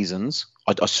 averaging seasons,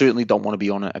 I certainly don't want to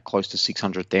be on it at close to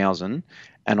 600,000,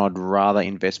 and I'd rather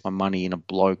invest my money in a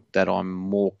bloke that I'm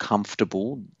more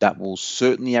comfortable that will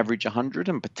certainly average 100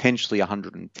 and potentially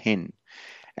 110.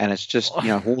 And it's just,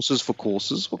 horses for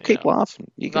courses. Well, keep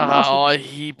laughing. You can laugh.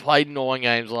 He played 9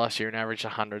 games last year and averaged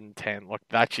 110. Like,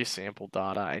 that's your sample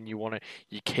data, and you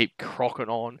keep crocking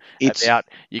on about...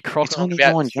 You're crocking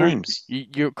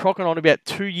on about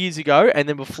 2 years ago, and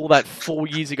then before that, 4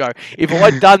 years ago. If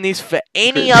I'd done this for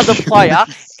any other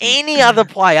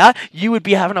player, you would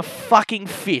be having a fucking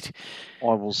fit.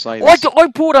 I will say this. I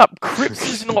brought up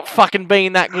Cripps as not fucking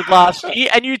being that good last year,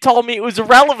 and you told me it was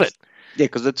irrelevant. Yeah,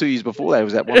 because the 2 years before that, he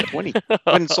was at 120.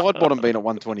 When Sidebottom been at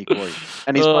 120, Corey.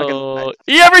 And he's fucking...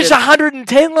 He averaged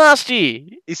 110 last year.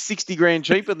 He's 60 grand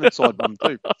cheaper than Sidebottom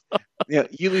too. Now,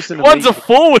 you listen to One's a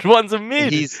forward, one's a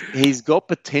mid. He's got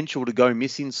potential to go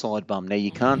missing Sidebum. Now,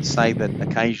 you can't say that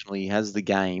occasionally he has the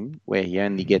game where he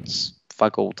only gets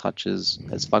fuck all touches,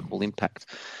 has fuck all impact.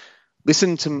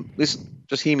 Listen,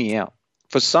 just hear me out.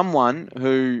 For someone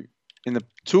who, in the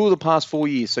 2 of the past 4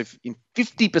 years, so in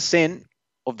 50%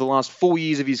 of the last 4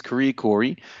 years of his career,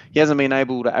 Corey, he hasn't been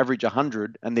able to average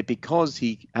 100, and that because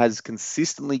he has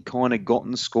consistently kind of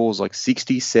gotten scores like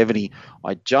 60, 70.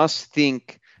 I just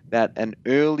think that an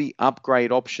early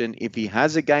upgrade option, if he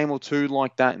has a game or two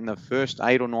like that in the first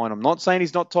 8 or 9, I'm not saying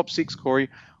he's not top six, Corey.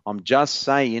 I'm just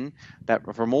saying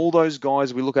that from all those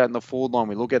guys we look at in the forward line,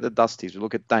 we look at the Dusties, we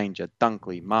look at Danger,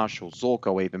 Dunkley, Marshall,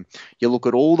 Zorko even. You look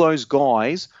at all those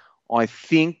guys, I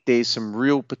think there's some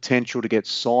real potential to get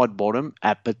side bottom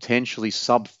at potentially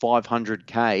sub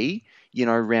 500k,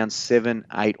 round 7,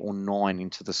 8, or 9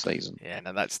 into the season. Yeah, and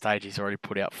at that stage he's already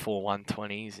put out 4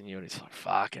 120s, and you're just like,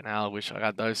 fucking hell, I wish I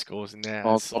had those scores in there.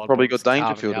 I've probably got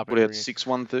Dangerfield to put out 6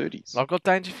 130s. I've got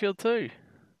Dangerfield too.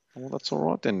 Well, that's all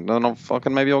right then. Then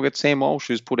maybe I'll get Sam Walsh,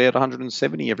 who's put out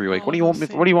 170 every week. What do you want?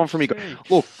 What do you want from me?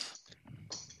 Look,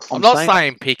 I'm not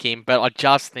saying pick him, but I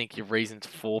just think your reasons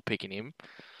for picking him,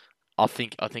 I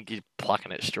think you're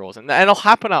plucking at straws, and it'll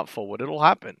happen up forward. It'll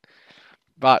happen,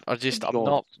 but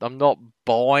I'm not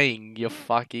buying your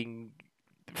fucking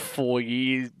 4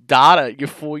 years data, your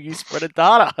 4 year spread of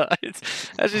data.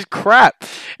 That's just crap.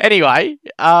 Anyway,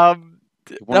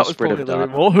 that was probably a little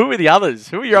bit more. Who are the others?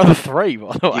 Who are your other three,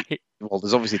 by the way? Well,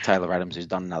 there's obviously Taylor Adams, who's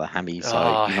done another hammy, so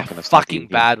you're not going to fucking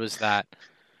bad was that.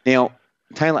 Now,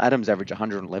 Taylor Adams averaged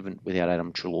 111 without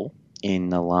Adam Treloar in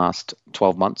the last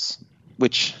 12 months,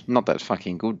 which not that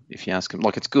fucking good if you ask him.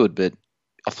 Like, it's good, but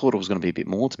I thought it was going to be a bit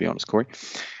more, to be honest, Corey.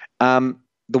 The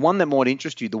one that might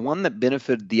interest you, the one that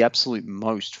benefited the absolute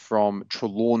most from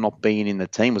Treloar not being in the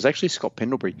team was actually Scott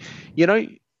Pendlebury.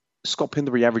 Scott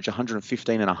Pendlebury averaged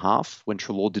 115.5 when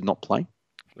Treloar did not play.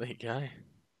 There you go.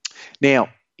 Now,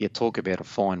 you talk about a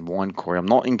fine wine, Corey. I'm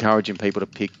not encouraging people to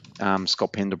pick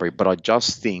Scott Pendlebury, but I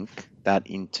just think that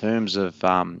in terms of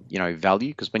value,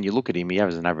 because when you look at him, he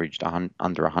hasn't averaged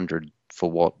under 100 for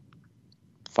what?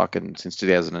 Fucking since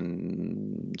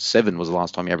 2007 was the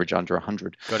last time he averaged under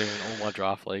 100. Got him in all my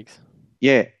draft leagues.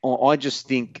 Yeah, I just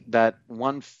think that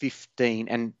 115,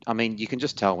 and I mean, you can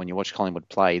just tell when you watch Collingwood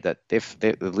play that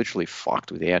they're literally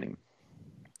fucked without him.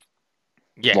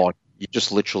 Yeah, like you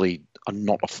just literally are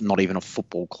not even a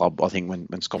football club. I think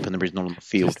when Scott Pendlebury's not on the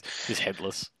field, he's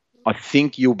headless. I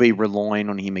think you'll be relying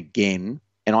on him again,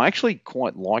 and I actually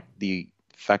quite like the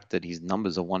fact that his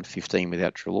numbers are 115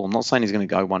 without Treloar. I'm not saying he's going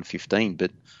to go 115, but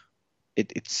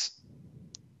it's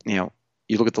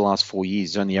you look at the last 4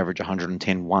 years, he's only averaged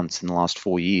 110 once in the last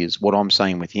 4 years. What I'm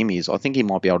saying with him is I think he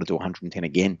might be able to do 110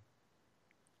 again.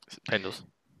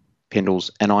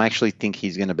 Pendles. And I actually think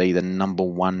he's going to be the number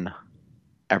one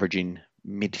averaging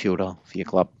midfielder for your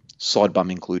club, side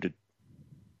bum included.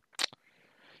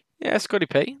 Yeah, Scotty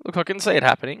P. Look, I can see it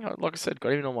happening. Like I said,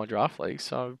 got him on my draft league,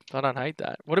 so I don't hate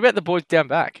that. What about the boys down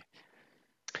back?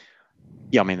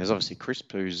 Yeah, I mean, there's obviously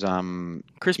Crisp, who's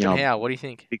Crispin Howe. What do you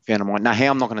think? Big fan of mine. No,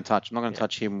 Howe I'm not going to touch. I'm not going to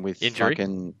touch him with injury. Not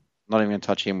even going to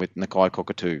touch him with Nakai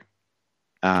Cockatoo.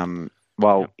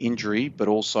 Injury, but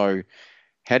also,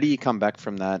 how do you come back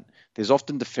from that? There's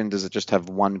often defenders that just have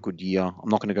one good year. I'm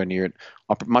not going to go near it.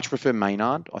 I much prefer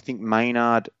Maynard. I think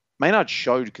Maynard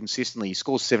showed consistently. He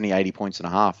scores 70, 80 points and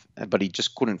a half, but he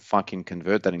just couldn't fucking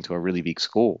convert that into a really big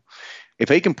score. If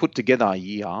he can put together a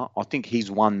year, I think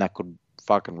he's one that could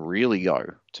fucking really go,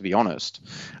 to be honest.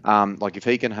 Like if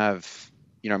he can have,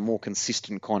 more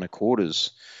consistent kind of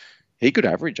quarters, he could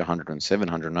average 107,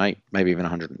 108, maybe even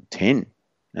 110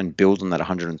 and build on that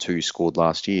 102 he scored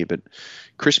last year. But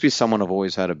Crisp is someone I've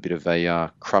always had a bit of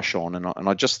a crush on. And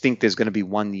I just think there's going to be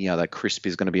 1 year that Crisp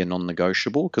is going to be a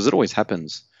non-negotiable because it always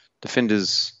happens.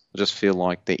 Defenders just feel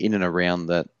like they're in and around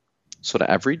that sort of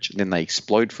average, and then they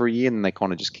explode for a year, and then they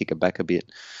kind of just kick it back a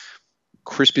bit.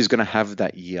 Crisp is going to have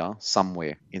that year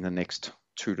somewhere in the next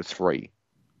 2 to 3.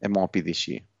 It might be this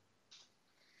year.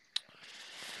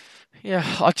 Yeah,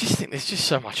 I just think there's just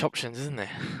so much options, isn't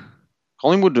there?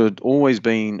 Collingwood had always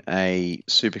been a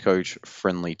Supercoach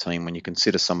friendly team when you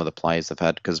consider some of the players they've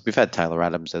had, because we've had Taylor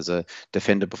Adams as a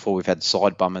defender before, we've had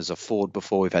Side Bum as a forward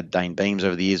before, we've had Dane Beams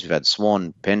over the years, we've had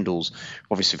Swan, Pendles,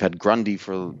 obviously we've had Grundy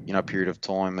for a period of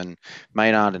time, and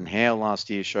Maynard and Howe last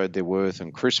year showed their worth,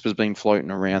 and Crisp has been floating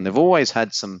around. They've always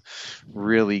had some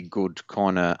really good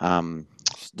kind of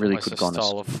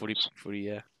style of footy,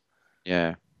 yeah.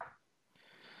 Yeah.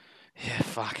 Yeah,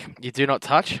 fuck. You do not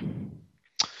touch?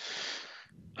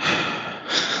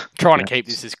 Trying to keep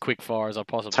this as quick fire as I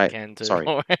possibly can too. Sorry.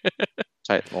 I'm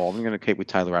going to keep with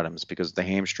Taylor Adams because the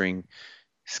hamstring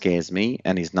scares me,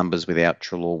 and his numbers without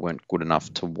Treloar weren't good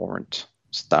enough to warrant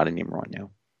starting him right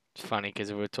now. It's funny because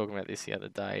if we were talking about this the other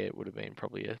day, it would have been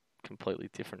probably a completely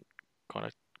different kind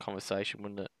of conversation,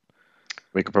 wouldn't it?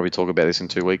 We could probably talk about this in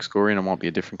 2 weeks, Corey, and it might be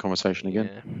a different conversation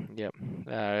again.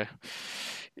 Yeah.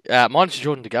 Yep. Mine's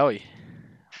Jordan De Goey.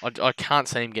 I can't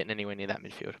see him getting anywhere near that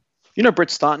midfield. You know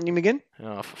Brett's starting him again?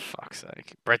 Oh, for fuck's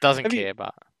sake. Brett doesn't Have you- care,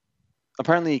 but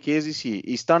Apparently he cares this year.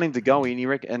 He's starting to go in.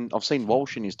 And I've seen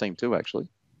Walsh in his team too, actually.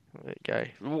 there you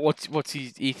go. What's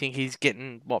he? You think he's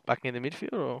getting back in the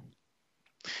midfield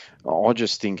or? I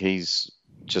just think he's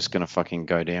just going to fucking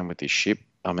go down with this ship.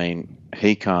 I mean,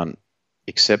 he can't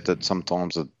accept that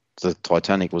sometimes the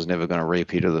Titanic was never going to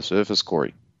reappear to the surface,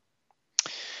 Corey.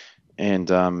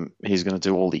 And he's going to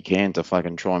do all he can to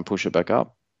fucking try and push it back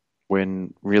up,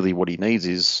 when really what he needs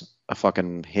is a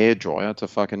fucking hairdryer to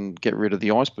fucking get rid of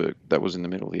the iceberg that was in the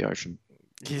middle of the ocean.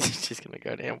 He's just gonna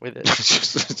go down with it.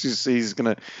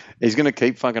 He's gonna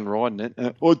keep fucking riding it.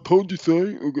 I told you so.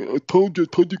 I told you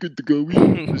good to go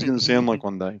in. He's gonna sound like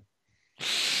one day.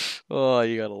 Oh,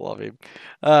 you gotta love him.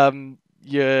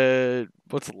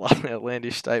 What's the last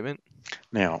outlandish statement?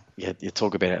 Now, you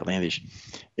talk about outlandish.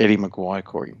 Eddie Maguire,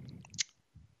 Corey.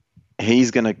 He's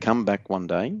gonna come back one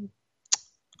day,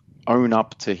 own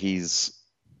up to his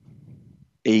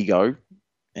ego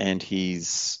and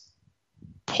his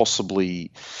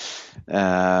possibly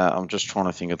I'm just trying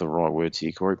to think of the right words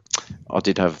here, Corey. I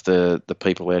did have the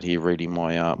people out here reading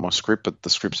my my script, but the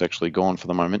script's actually gone for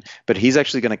the moment. But he's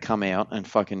actually going to come out and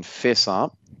fucking fess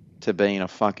up to being a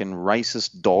fucking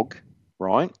racist dog,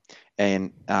 right?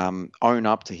 And own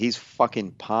up to his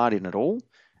fucking part in it all.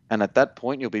 And at that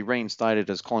point, he'll be reinstated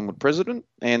as Collingwood president,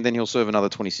 and then he'll serve another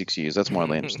 26 years. That's my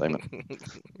land statement.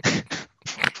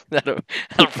 That'll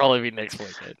probably be next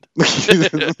weekend.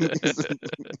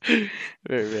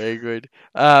 Very, very good.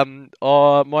 My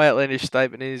outlandish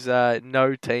statement is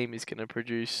no team is going to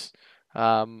produce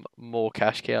more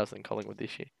cash cows than Collingwood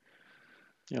this year.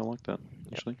 Yeah, I like that,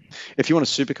 actually. Yep. If you want a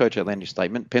super coach outlandish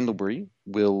statement, Pendlebury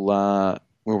will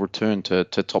return to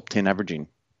top 10 averaging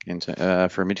into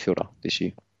for a midfielder this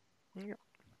year. Yeah.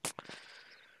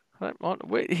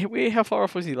 How far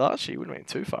off was he last year? He wouldn't have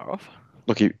been too far off.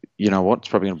 Look, you know what? It's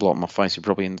probably going to blow up my face. You're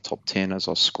probably in the top 10 as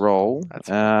I scroll.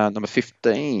 Number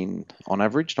 15 on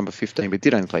average. Number 15, but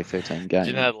did only play 13 games.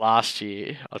 Do you know, last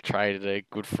year I traded a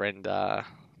good friend,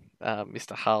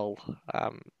 Mr. Hull,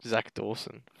 Zach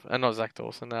Dawson. Not Zach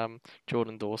Dawson,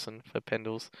 Jordan Dawson for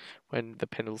Pendles when the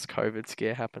Pendles COVID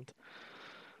scare happened.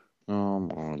 Oh,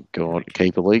 my God.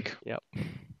 Keeper league? Yep.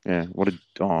 Yeah,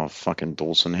 fucking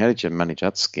Dawson. How did you manage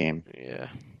that scam? Yeah,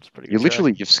 it's pretty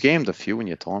good. You've scammed a few in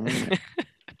your time, haven't you?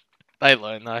 They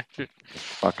learn, though.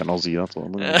 Fucking Aussie, that's all.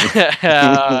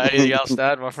 Anything else to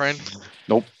add, my friend?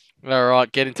 Nope. All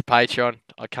right, get into Patreon.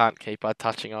 I can't keep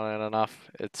touching on it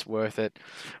enough. It's worth it.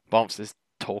 Bomps is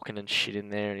talking and shit in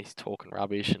there, and he's talking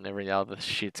rubbish, and every other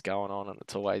shit's going on, and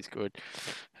it's always good.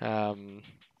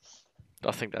 I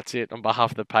think that's it. On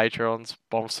behalf of the Patreons,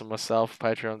 Bomps and myself,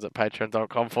 Patreons at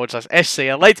patreon.com/SC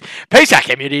Elite. Peace out,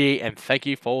 community, and thank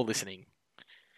you for listening.